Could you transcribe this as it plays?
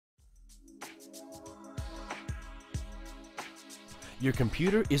Your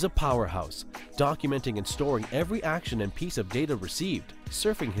computer is a powerhouse, documenting and storing every action and piece of data received.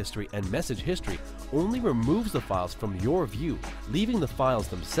 Surfing history and message history only removes the files from your view, leaving the files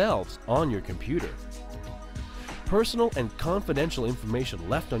themselves on your computer. Personal and confidential information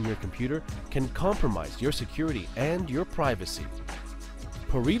left on your computer can compromise your security and your privacy.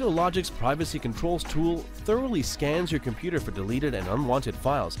 ParetoLogic's Privacy Controls tool thoroughly scans your computer for deleted and unwanted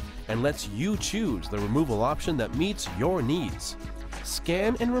files and lets you choose the removal option that meets your needs.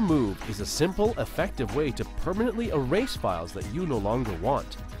 Scan and Remove is a simple, effective way to permanently erase files that you no longer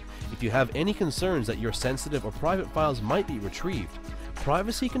want. If you have any concerns that your sensitive or private files might be retrieved,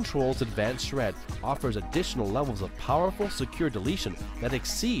 Privacy Controls Advanced Shred offers additional levels of powerful, secure deletion that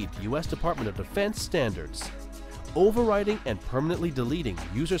exceed U.S. Department of Defense standards. Overwriting and permanently deleting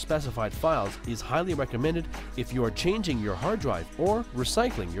user-specified files is highly recommended if you are changing your hard drive or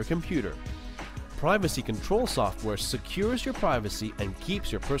recycling your computer. Privacy control software secures your privacy and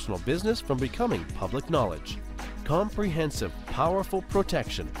keeps your personal business from becoming public knowledge. Comprehensive, powerful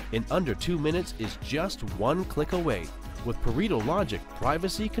protection in under 2 minutes is just one click away with ParetoLogic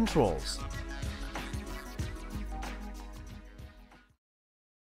Privacy Controls.